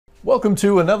Welcome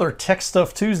to another Tech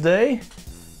Stuff Tuesday.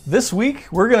 This week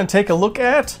we're going to take a look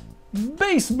at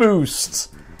bass boosts.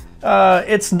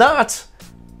 It's not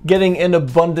getting an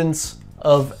abundance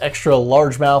of extra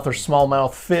largemouth or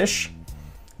smallmouth fish.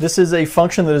 This is a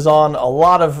function that is on a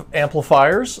lot of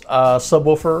amplifiers,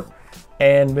 subwoofer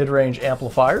and mid-range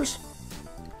amplifiers.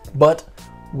 But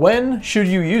when should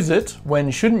you use it?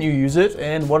 When shouldn't you use it?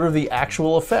 And what are the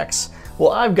actual effects? Well,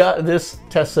 I've got this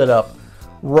test set up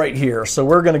right here. So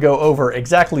we're going to go over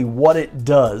exactly what it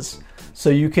does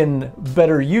so you can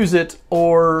better use it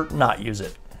or not use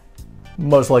it.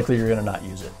 Most likely you're going to not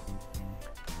use it.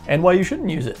 And why you shouldn't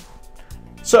use it.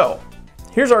 So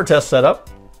here's our test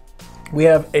setup. We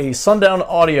have a Sundown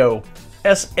Audio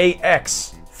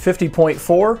SAX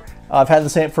 50.4. I've had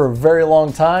this amp for a very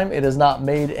long time. It is not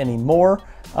made anymore.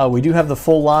 We do have the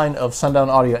full line of Sundown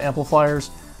Audio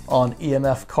amplifiers on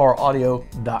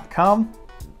emfcaraudio.com.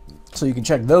 So you can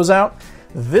check those out.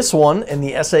 This one in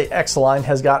the SAX line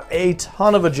has got a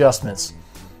ton of adjustments.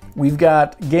 We've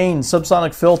got gain,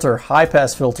 subsonic filter, high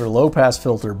pass filter, low pass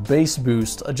filter, bass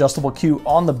boost, adjustable Q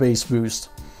on the bass boost,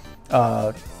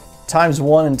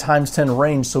 ×1 and ×10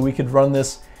 range, so we could run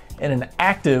this in an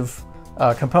active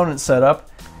component setup.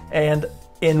 And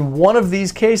in one of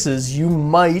these cases, you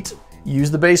might use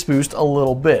the bass boost a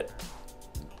little bit.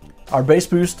 Our bass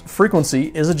boost frequency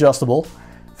is adjustable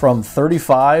from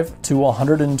 35 to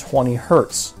 120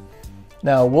 hertz.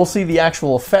 Now we'll see the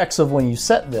actual effects of when you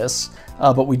set this,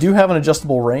 but we do have an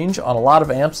adjustable range. On a lot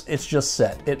of amps, it's just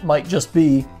set. It might just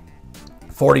be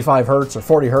 45 hertz or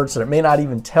 40 hertz, and it may not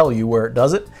even tell you where it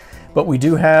does it, but we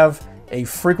do have a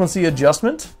frequency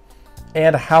adjustment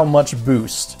and how much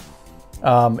boost.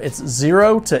 It's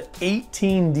 0 to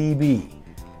 18 dB,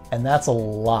 and that's a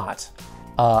lot.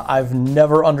 I've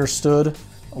never understood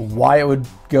why it would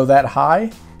go that high.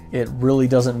 It really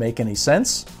doesn't make any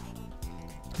sense,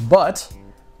 but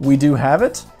we do have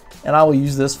it, and I will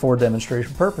use this for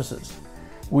demonstration purposes.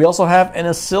 We also have an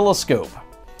oscilloscope.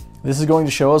 This is going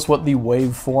to show us what the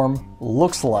waveform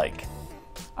looks like.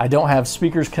 I don't have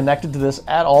speakers connected to this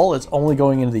at all. It's only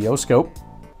going into the oscope,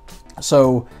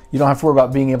 so you don't have to worry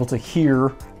about being able to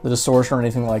hear the distortion or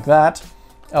anything like that.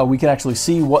 We can actually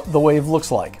see what the wave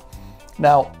looks like.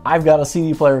 Now, I've got a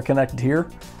CD player connected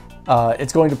here.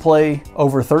 It's going to play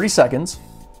over 30 seconds,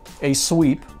 a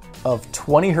sweep of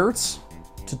 20 hertz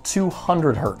to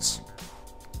 200 hertz.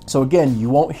 So again, you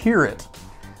won't hear it,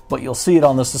 but you'll see it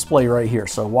on this display right here.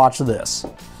 So watch this.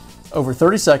 Over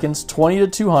 30 seconds, 20 to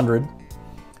 200.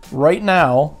 Right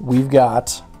now, we've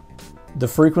got the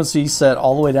frequency set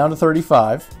all the way down to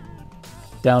 35,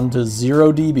 down to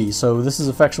 0 dB. So this is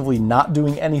effectively not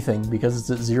doing anything because it's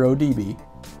at 0 dB.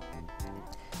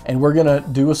 And we're gonna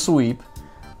do a sweep,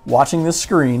 watching this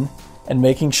screen and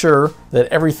making sure that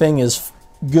everything is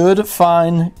good,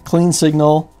 fine, clean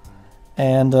signal,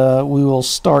 and we will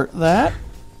start that.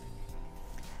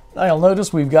 Now you'll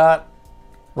notice we've got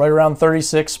right around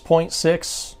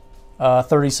 36.6,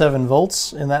 37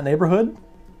 volts in that neighborhood,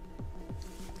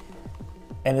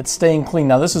 and it's staying clean.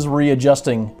 Now this is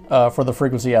readjusting for the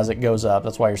frequency as it goes up.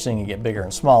 That's why you're seeing it get bigger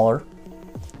and smaller.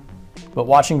 But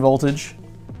watching voltage,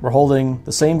 we're holding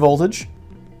the same voltage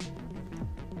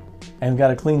and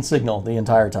got a clean signal the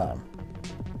entire time.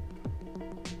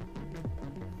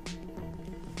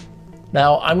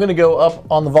 Now I'm going to go up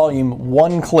on the volume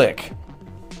 1 click,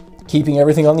 keeping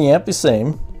everything on the amp the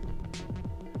same.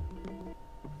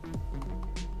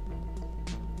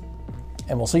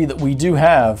 And we'll see that we do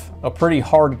have a pretty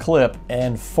hard clip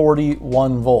and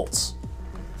 41 volts.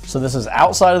 So this is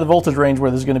outside of the voltage range where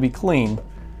this is going to be clean.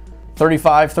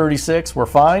 35, 36, we're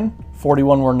fine.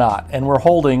 41, we're not. And we're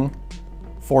holding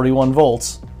 41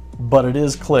 volts, but it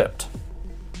is clipped.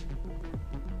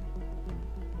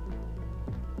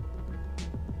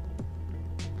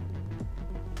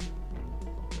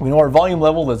 We know our volume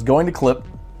level that's going to clip.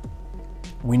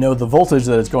 We know the voltage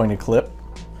that it's going to clip.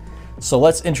 So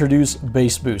let's introduce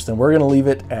bass boost, and we're going to leave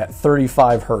it at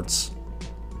 35 hertz.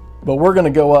 But we're going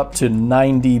to go up to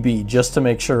 9 dB just to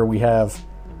make sure we have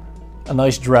a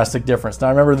nice drastic difference. Now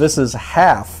remember, this is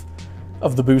half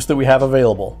of the boost that we have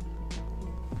available.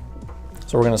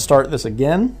 So we're going to start this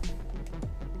again.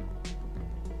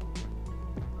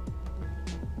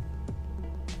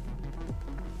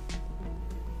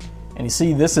 And you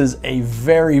see this is a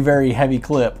very, very heavy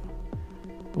clip.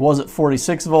 It was at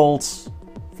 46 volts,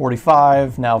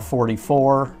 45, now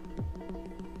 44,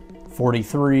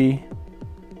 43,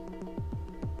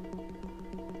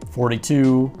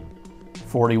 42,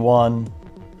 41.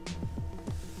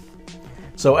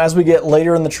 So as we get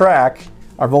later in the track,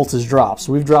 our voltage drops.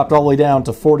 So we've dropped all the way down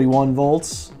to 41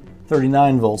 volts,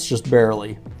 39 volts, just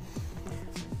barely.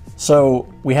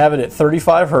 So we have it at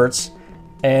 35 Hertz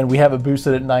and we have it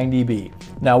boosted at 9 dB.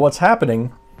 Now what's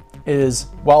happening is,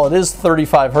 while it is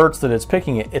 35 Hertz that it's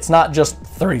picking it, it's not just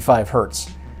 35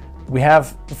 Hertz. We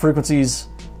have the frequencies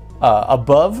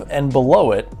above and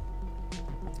below it,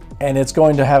 and it's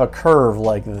going to have a curve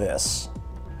like this.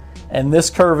 And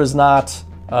this curve is not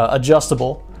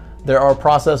adjustable. There are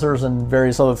processors and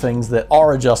various other things that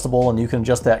are adjustable, and you can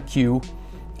adjust that Q.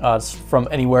 It's from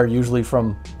anywhere, usually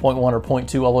from 0.1 or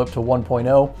 0.2 all the way up to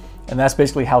 1.0, and that's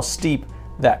basically how steep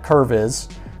that curve is.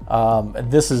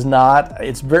 This is not,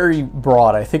 it's very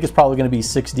broad. I think it's probably going to be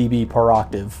 6 dB per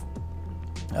octave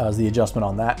is the adjustment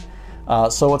on that.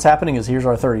 So what's happening is, here's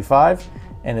our 35,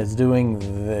 and it's doing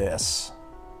this.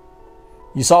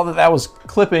 You saw that that was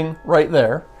clipping right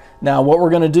there. Now what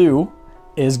we're going to do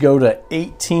is go to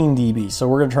 18 dB. So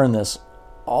we're going to turn this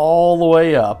all the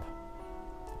way up.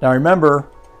 Now remember,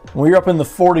 when we were up in the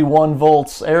 41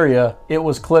 volts area, it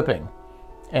was clipping.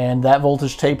 And that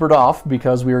voltage tapered off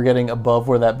because we were getting above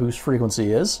where that boost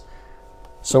frequency is.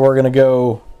 So we're going to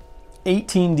go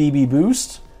 18 dB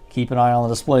boost. Keep an eye on the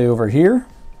display over here.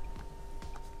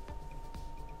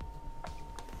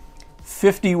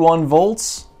 51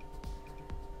 volts,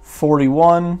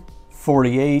 41,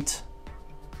 48,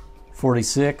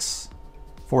 46,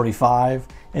 45.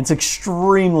 And it's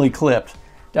extremely clipped.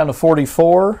 Down to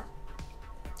 44.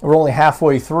 We're only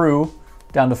halfway through.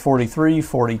 Down to 43,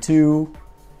 42,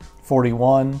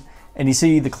 41. And you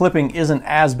see the clipping isn't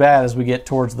as bad as we get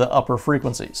towards the upper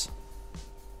frequencies.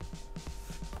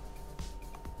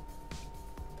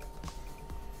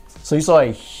 So you saw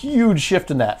a huge shift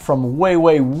in that from way,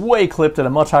 way, way clipped at a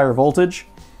much higher voltage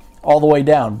all the way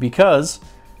down because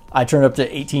I turned up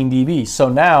to 18 dB. So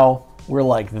now we're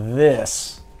like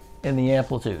this in the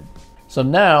amplitude. So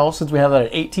now, since we have that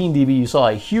at 18 dB, you saw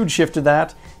a huge shift in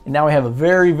that, and now we have a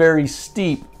very, very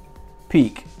steep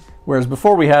peak. Whereas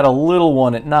before we had a little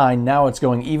one at 9, now it's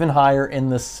going even higher in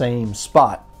the same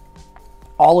spot.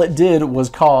 All it did was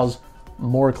cause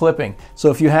more clipping.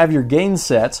 So if you have your gain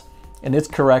set and it's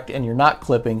correct and you're not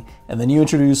clipping, and then you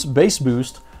introduce bass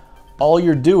boost, all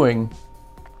you're doing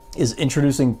is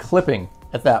introducing clipping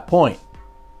at that point.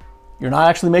 You're not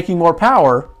actually making more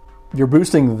power, you're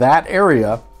boosting that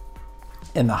area,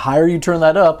 and the higher you turn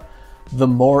that up, the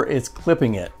more it's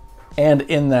clipping it, and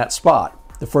in that spot.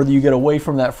 The further you get away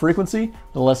from that frequency,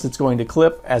 the less it's going to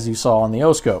clip, as you saw on the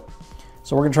O-scope.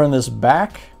 So we're going to turn this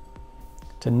back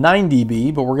to 9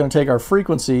 dB, but we're going to take our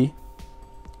frequency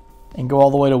and go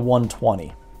all the way to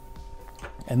 120.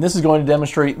 And this is going to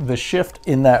demonstrate the shift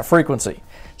in that frequency.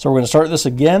 So we're going to start this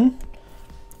again.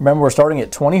 Remember, we're starting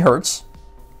at 20 Hertz.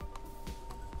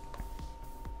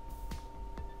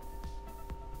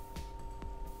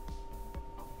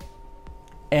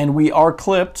 And we are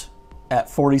clipped at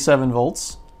 47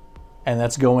 volts, and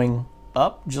that's going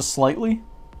up just slightly.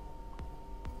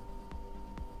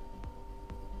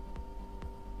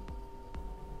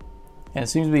 And it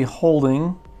seems to be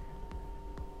holding,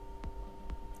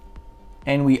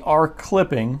 and we are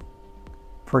clipping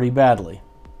pretty badly.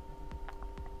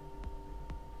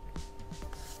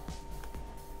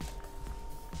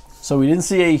 So we didn't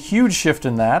see a huge shift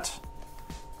in that,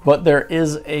 but there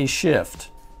is a shift.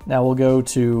 Now we'll go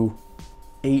to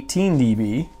 18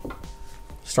 dB,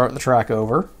 start the track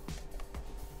over.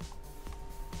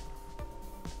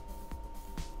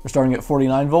 We're starting at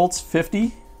 49 volts,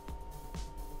 50,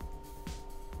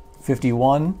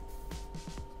 51,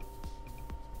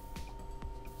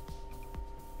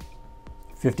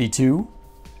 52. And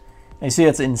you see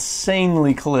it's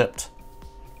insanely clipped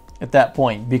at that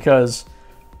point because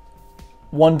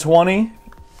 120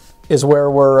 is where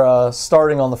we're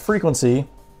starting on the frequency,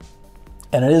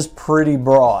 and it is pretty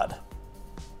broad.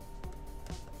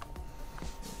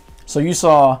 So you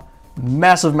saw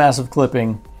massive, massive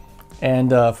clipping,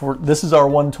 and this is our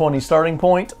 120 starting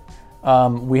point.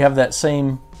 We have that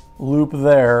same loop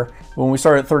there. When we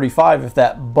start at 35, if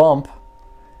that bump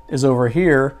is over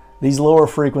here, these lower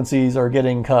frequencies are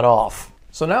getting cut off.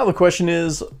 So now the question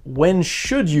is, when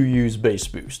should you use bass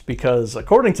boost? Because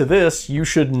according to this, you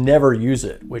should never use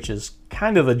it, which is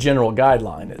kind of the general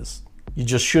guideline, is you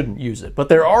just shouldn't use it. But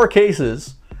there are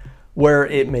cases where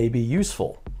it may be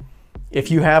useful.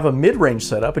 If you have a mid-range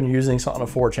setup and you're using something on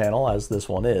a 4-channel, as this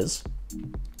one is,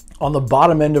 on the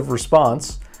bottom end of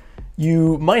response,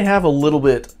 you might have a little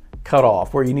bit cut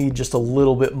off where you need just a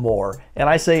little bit more. And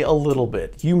I say a little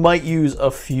bit. You might use a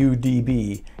few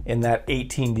dB in that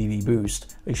 18 dB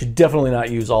boost. You should definitely not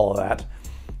use all of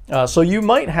that. So you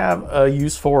might have a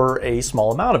use for a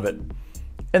small amount of it,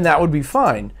 and that would be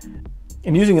fine.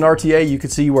 In using an RTA, you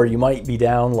could see where you might be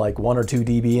down like 1 or 2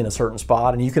 dB in a certain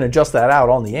spot, and you can adjust that out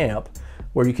on the amp.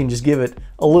 where you can just give it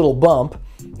a little bump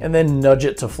and then nudge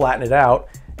it to flatten it out.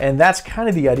 And that's kind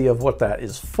of the idea of what that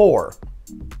is for.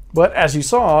 But as you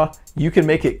saw, you can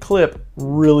make it clip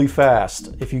really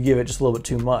fast if you give it just a little bit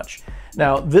too much.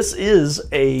 Now, this is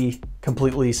a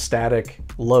completely static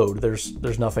load.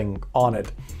 There's nothing on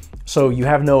it. So you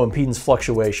have no impedance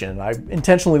fluctuation. I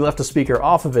intentionally left a speaker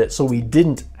off of it so we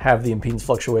didn't have the impedance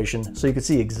fluctuation, so you could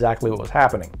see exactly what was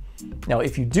happening. Now,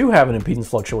 if you do have an impedance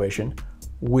fluctuation,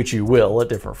 which you will at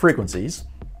different frequencies,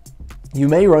 you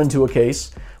may run into a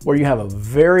case where you have a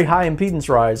very high impedance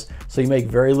rise, so you make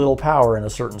very little power in a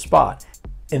certain spot.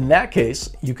 In that case,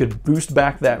 you could boost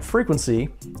back that frequency,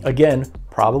 again,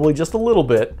 probably just a little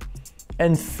bit,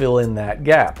 and fill in that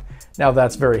gap. Now,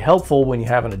 that's very helpful when you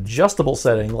have an adjustable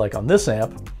setting like on this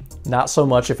amp, not so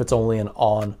much if it's only an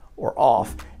on or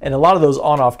off. And a lot of those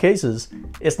on-off cases,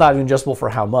 it's not even adjustable for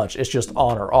how much, it's just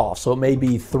on or off. So it may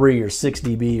be 3 or 6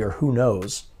 dB or who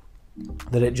knows,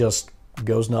 that it just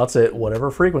goes nuts at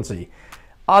whatever frequency.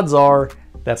 Odds are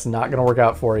that's not going to work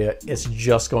out for you. It's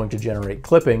just going to generate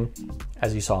clipping,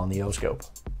 as you saw in the O-scope.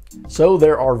 So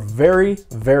there are very,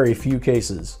 very few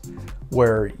cases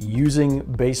where using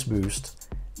bass boost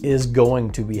is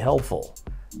going to be helpful.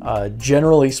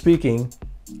 Generally speaking,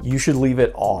 you should leave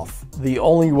it off. The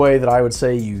only way that I would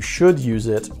say you should use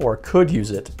it or could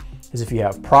use it is if you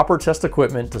have proper test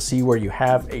equipment to see where you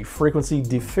have a frequency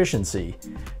deficiency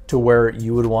to where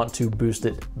you would want to boost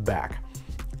it back.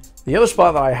 The other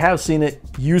spot that I have seen it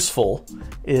useful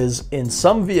is in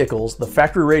some vehicles, the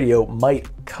factory radio might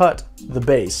cut the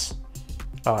bass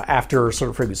after a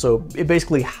certain frequency. So it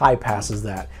basically high passes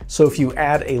that. So if you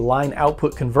add a line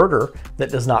output converter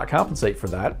that does not compensate for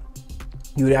that,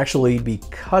 you would actually be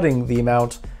cutting the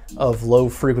amount of low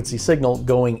frequency signal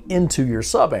going into your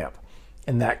sub amp.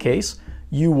 In that case,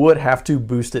 you would have to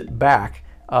boost it back,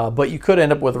 but you could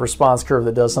end up with a response curve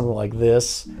that does something like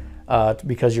this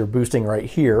because you're boosting right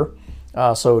here.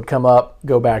 So it would come up,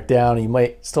 go back down, and you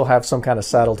might still have some kind of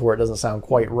saddle to where it doesn't sound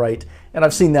quite right. And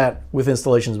I've seen that with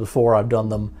installations before. I've done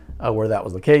them where that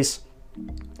was the case.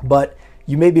 But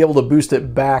you may be able to boost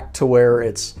it back to where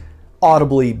it's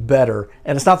audibly better.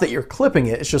 And it's not that you're clipping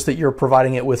it, it's just that you're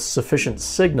providing it with sufficient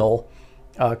signal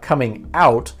coming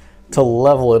out to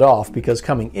level it off, because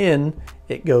coming in,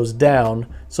 it goes down,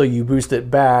 so you boost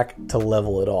it back to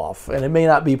level it off. And it may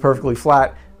not be perfectly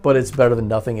flat, but it's better than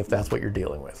nothing if that's what you're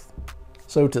dealing with.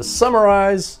 So to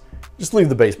summarize, just leave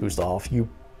the bass boost off. You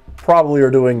probably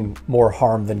are doing more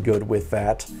harm than good with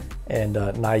that, and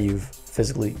now you've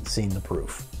physically seen the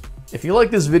proof. If you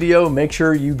like this video, make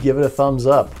sure you give it a thumbs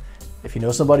up. If you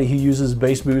know somebody who uses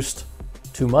bass boost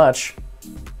too much,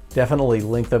 definitely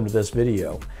link them to this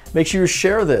video. Make sure you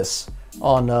share this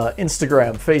on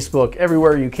Instagram, Facebook,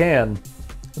 everywhere you can.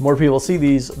 The more people see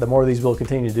these, the more these will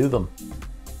continue to do them.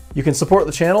 You can support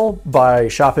the channel by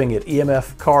shopping at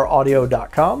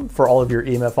emfcaraudio.com for all of your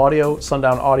EMF audio,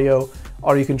 Sundown audio,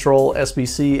 audio control,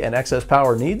 SBC, and excess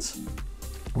power needs.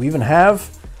 We even have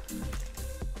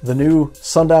the new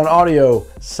Sundown Audio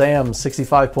SAM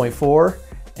 65.4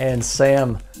 and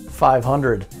SAM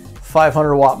 500.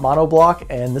 500 watt monoblock,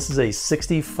 and this is a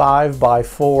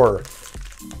 65x4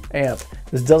 amp.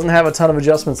 This doesn't have a ton of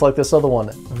adjustments like this other one.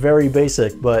 Very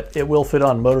basic, but it will fit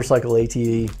on motorcycle,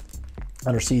 ATV,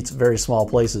 under seats, very small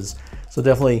places. So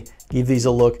definitely give these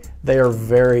a look. They are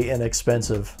very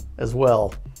inexpensive as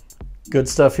well. Good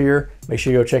stuff here. Make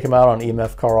sure you go check them out on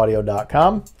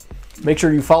emfcaraudio.com. Make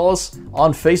sure you follow us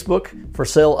on Facebook for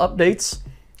sale updates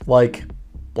like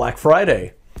Black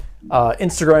Friday.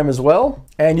 Instagram as well,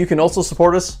 and you can also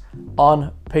support us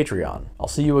on Patreon. I'll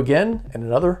see you again in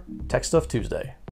another Tech Stuff Tuesday.